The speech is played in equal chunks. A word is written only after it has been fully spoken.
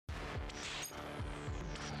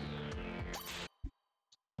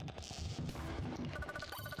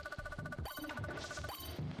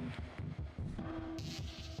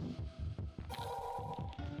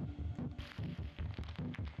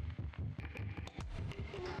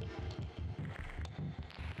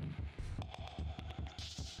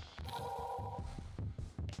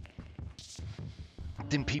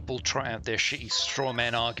then people try out their shitty straw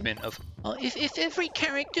man argument of, oh, if every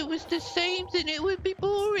character was the same, then it would be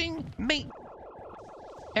boring. Mate,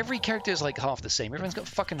 every character is like half the same. Everyone's got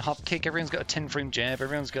a fucking hop kick, everyone's got a 10-frame jab,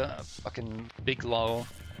 everyone's got a fucking big low.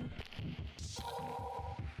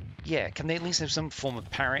 Yeah, can they at least have some form of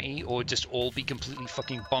parity, or just all be completely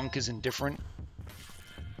fucking bonkers and different?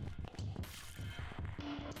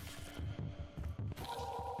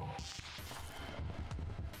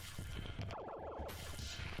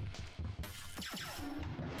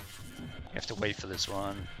 You have to wait for this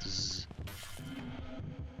one.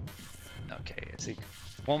 Okay, I think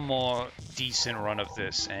one more decent run of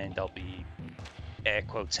this and I'll be, air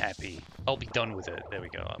quotes, happy. I'll be done with it. There we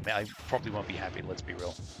go. I mean, I probably won't be happy, let's be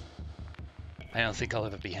real. I don't think I'll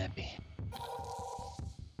ever be happy.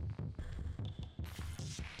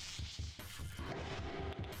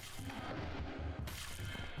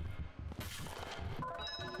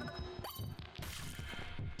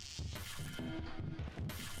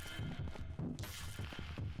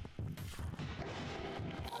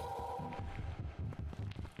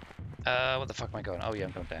 What the fuck am I going? Oh yeah,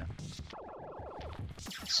 I'm going down.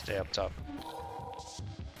 Stay up top.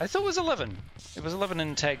 I thought it was 11. It was 11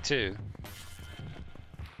 in tag 2.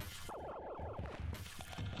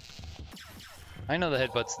 I know the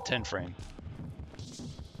headbutt's the 10 frame.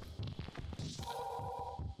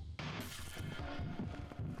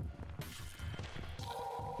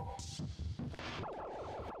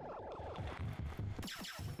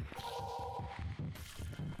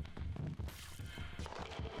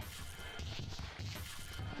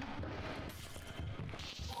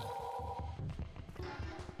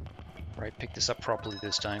 Right, pick this up properly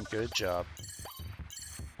this time. Good job.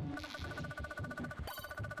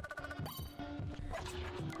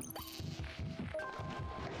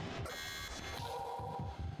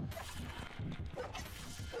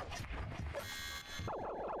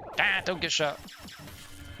 Ah, don't get shot.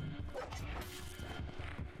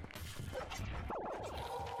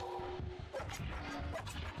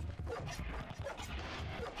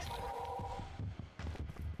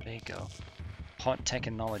 There you go. Hot tech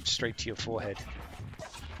and knowledge straight to your forehead.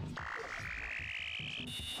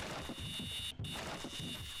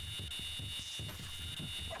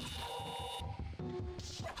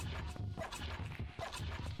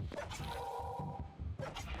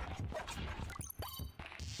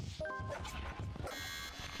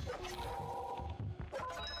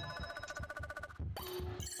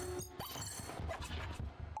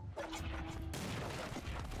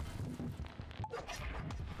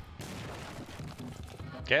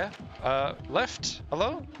 Yeah? Left?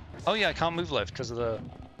 Hello? Oh yeah, I can't move left because of the...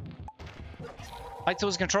 I thought it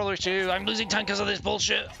was a controller issue. I'm losing time because of this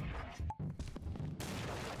bullshit.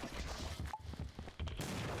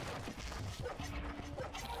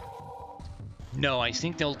 No, I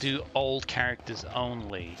think they'll do old characters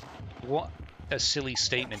only. What a silly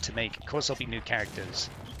statement to make. Of course there'll be new characters.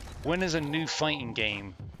 When has a new fighting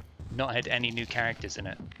game not had any new characters in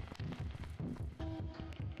it?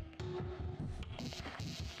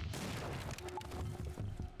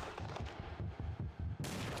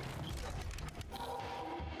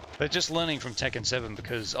 They're just learning from Tekken 7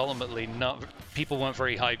 because ultimately people weren't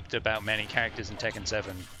very hyped about many characters in Tekken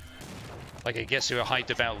 7. Like, I guess they were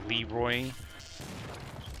hyped about Leroy.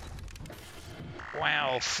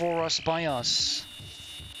 Wow, for us by us.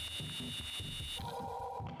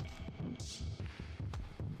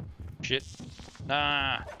 Shit.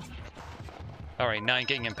 Nah. Alright, now I'm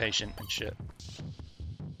getting impatient and shit.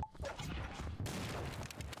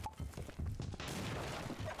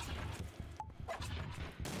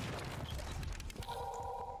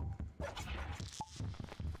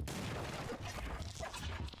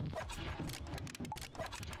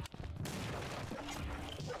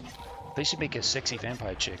 They should make a sexy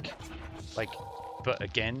vampire chick. Like, but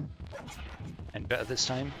again, and better this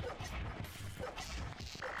time.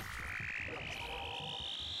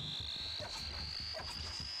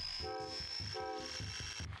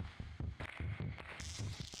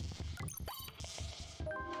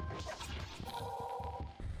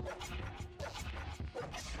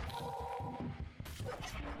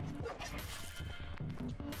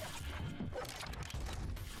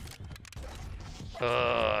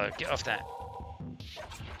 Get off that.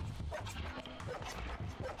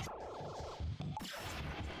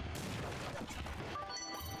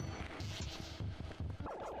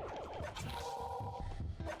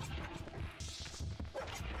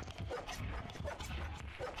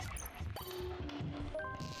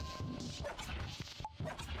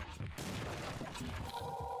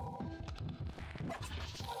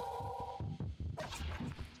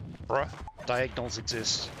 Bruh, diagonals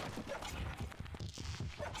exist.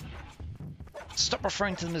 Stop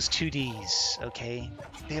referring to them as 2Ds, okay?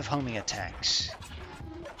 They have homing attacks.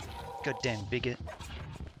 Goddamn bigot.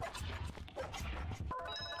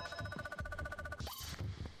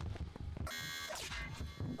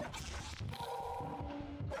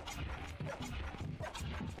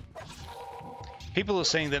 People are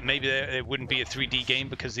saying that maybe it wouldn't be a 3D game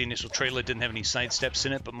because the initial trailer didn't have any sidesteps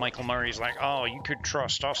in it, but Michael Murray's like, oh, you could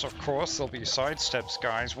trust us, of course, there'll be sidesteps,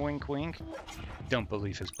 guys, wink wink. Don't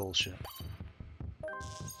believe his bullshit.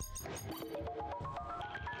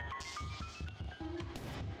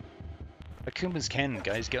 Akuma's Ken,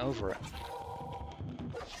 guys, get over it.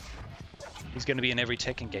 He's going to be in every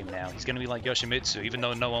Tekken game now. He's going to be like Yoshimitsu, even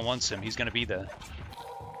though no one wants him, he's going to be there.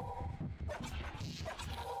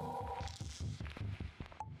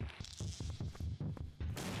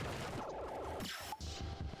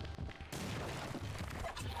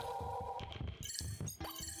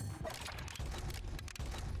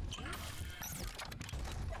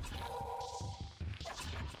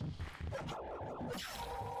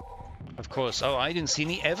 Of course. Oh, I didn't see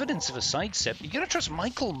any evidence of a sidestep. You gonna trust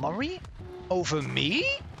Michael Murray over me?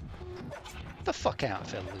 Get the fuck out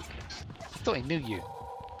of here, Lucas. I thought I knew you.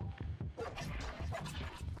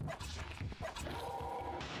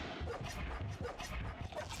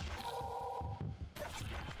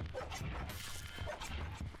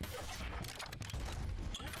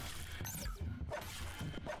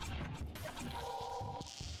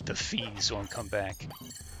 The fees won't come back.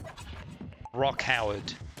 Rock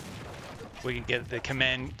Howard. We can get the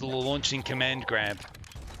command, the launching command grab.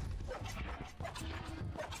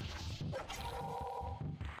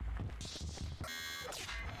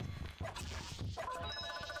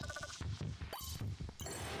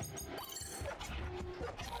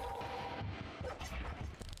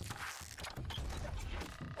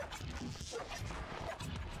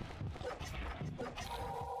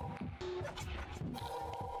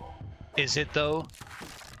 Is it though?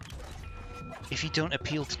 If you don't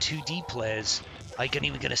appeal to 2D players, are you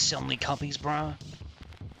even gonna sell me copies, bro?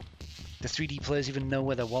 The 3D players even know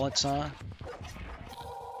where their wallets are?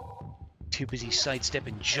 Too busy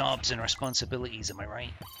sidestepping jobs and responsibilities, am I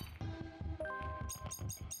right?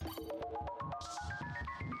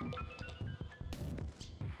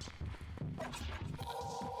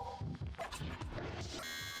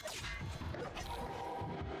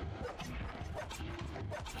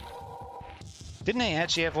 Didn't they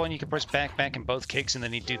actually have one you could press back in both kicks and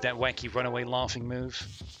then he'd do that wacky runaway laughing move?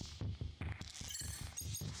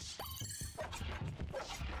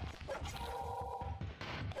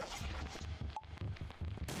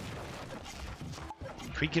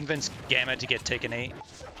 Can we convince Gamma to get Taken 8?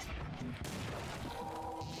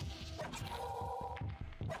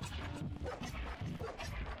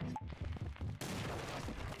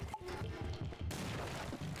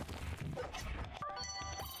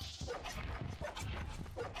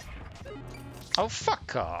 Oh,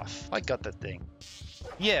 fuck off. I got that thing.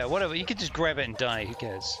 Yeah, whatever. You could just grab it and die. Who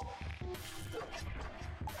cares?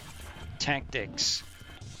 Tactics.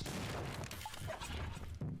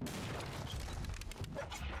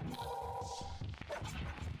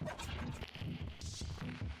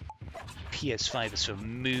 PS5 is for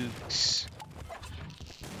mooks.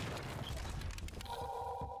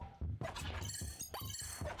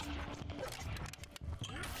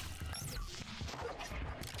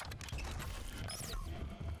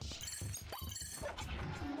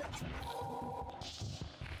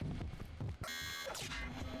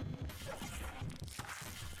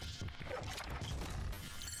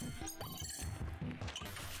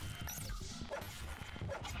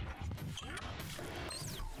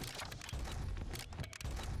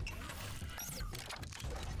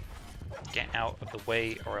 Get out of the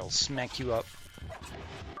way or I'll smack you up.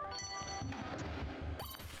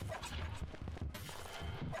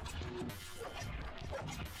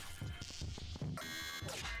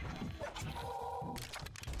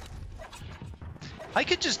 I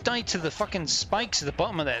could just die to the fucking spikes at the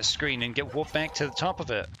bottom of that screen and get warped back to the top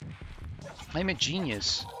of it. I'm a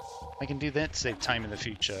genius. I can do that to save time in the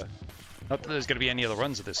future. Not that there's going to be any other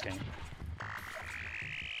runs of this game.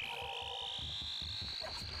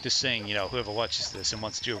 Just saying, you know, whoever watches this and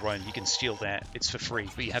wants to do a run, you can steal that. It's for free,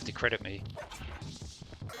 but you have to credit me.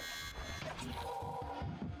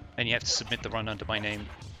 And you have to submit the run under my name.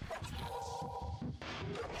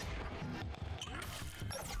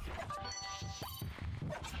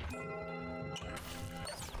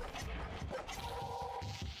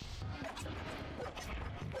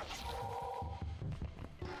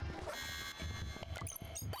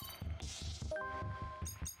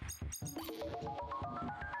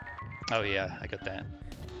 Oh yeah, I got that.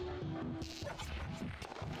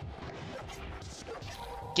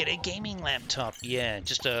 get a gaming laptop. Yeah,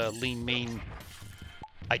 just a lean mean.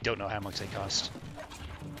 I don't know how much they cost.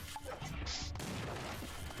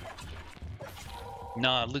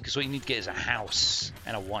 Nah, Lucas, what you need to get is a house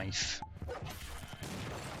and a wife.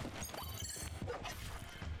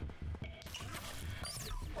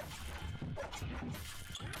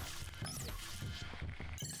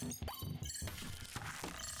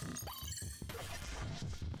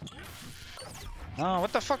 Oh,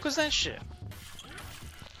 what the fuck was that shit?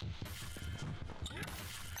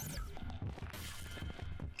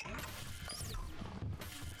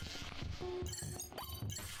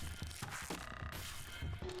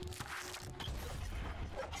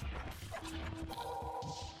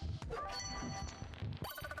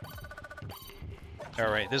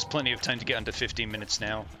 Alright, there's plenty of time to get under 15 minutes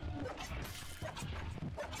now.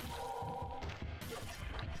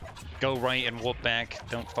 Go right and warp back.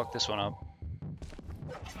 Don't fuck this one up.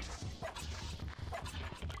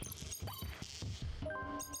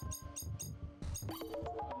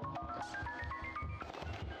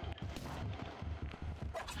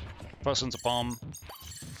 First one's a bomb.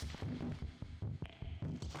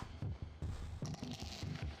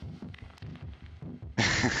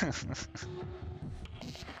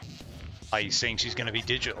 Are you saying she's gonna be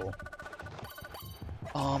digital?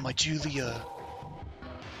 Oh, my Julia.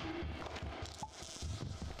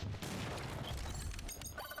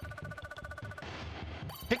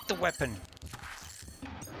 Pick the weapon.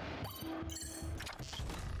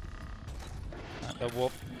 The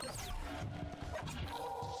whoop.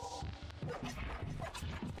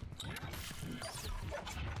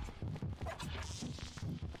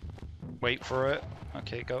 Wait for it.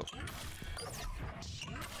 Okay, go.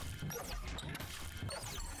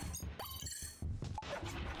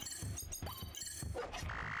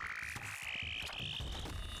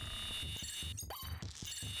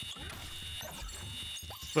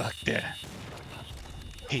 Fuck that.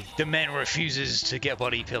 The man refuses to get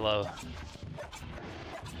body pillow.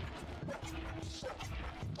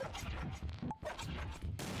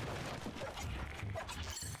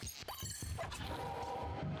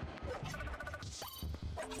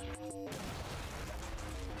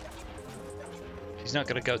 He's not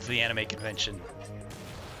gonna go to the anime convention.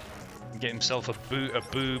 Get himself a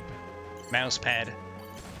boob mouse pad.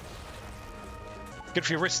 Good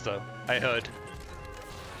for your wrist though, I heard.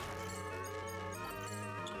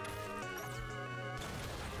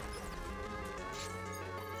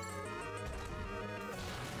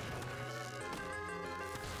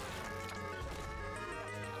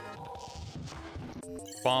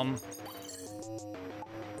 Bomb.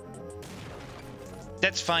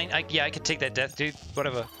 That's fine. Yeah, I could take that death, dude.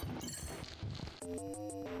 Whatever.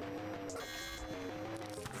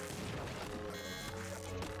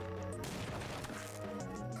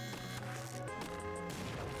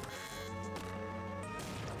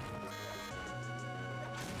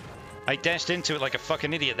 I dashed into it like a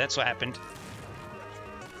fucking idiot. That's what happened.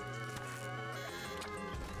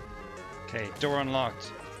 Okay, door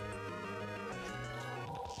unlocked.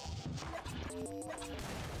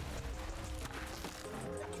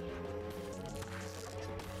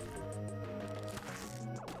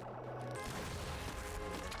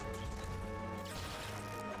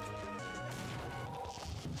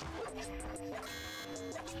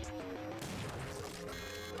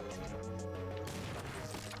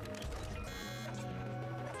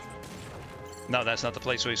 No, that's not the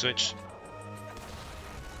place where we switch.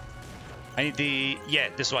 I need the... Yeah,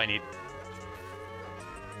 this is what I need.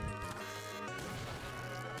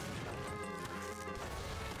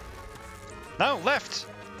 No, left!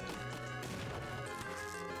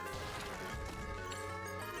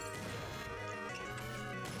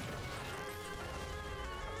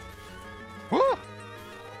 Woo!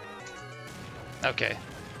 Okay.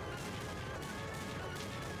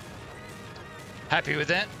 Happy with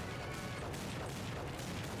that?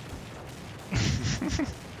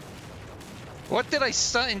 What did I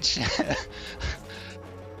start in chat?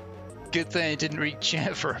 Good thing I didn't read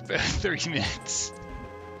chat for about 3 minutes.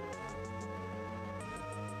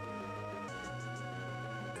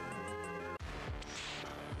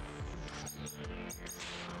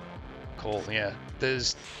 Cool, yeah.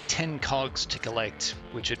 There's 10 cogs to collect,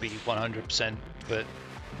 which would be 100%, but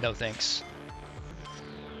no thanks.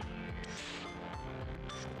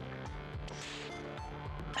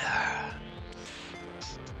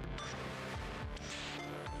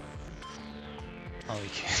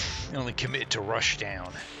 Only commit to rush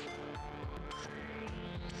down.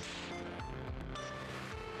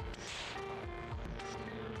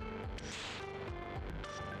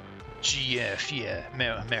 GF, yeah.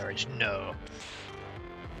 Marriage, no.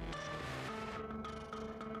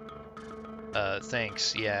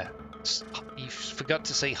 Thanks, yeah. You forgot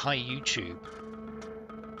to say hi, YouTube.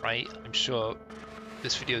 Right? I'm sure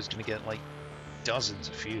this video is going to get, like, dozens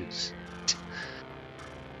of views.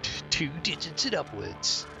 2 digits and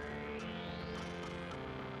upwards.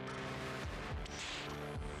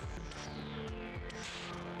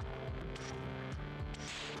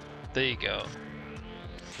 There you go.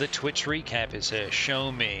 The Twitch recap is here.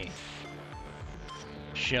 Show me.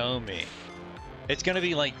 Show me. It's gonna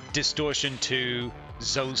be like Distortion 2,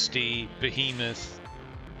 Zosty, Behemoth.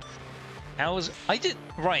 I was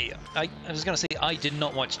gonna say I did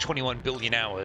not watch 21 billion hours.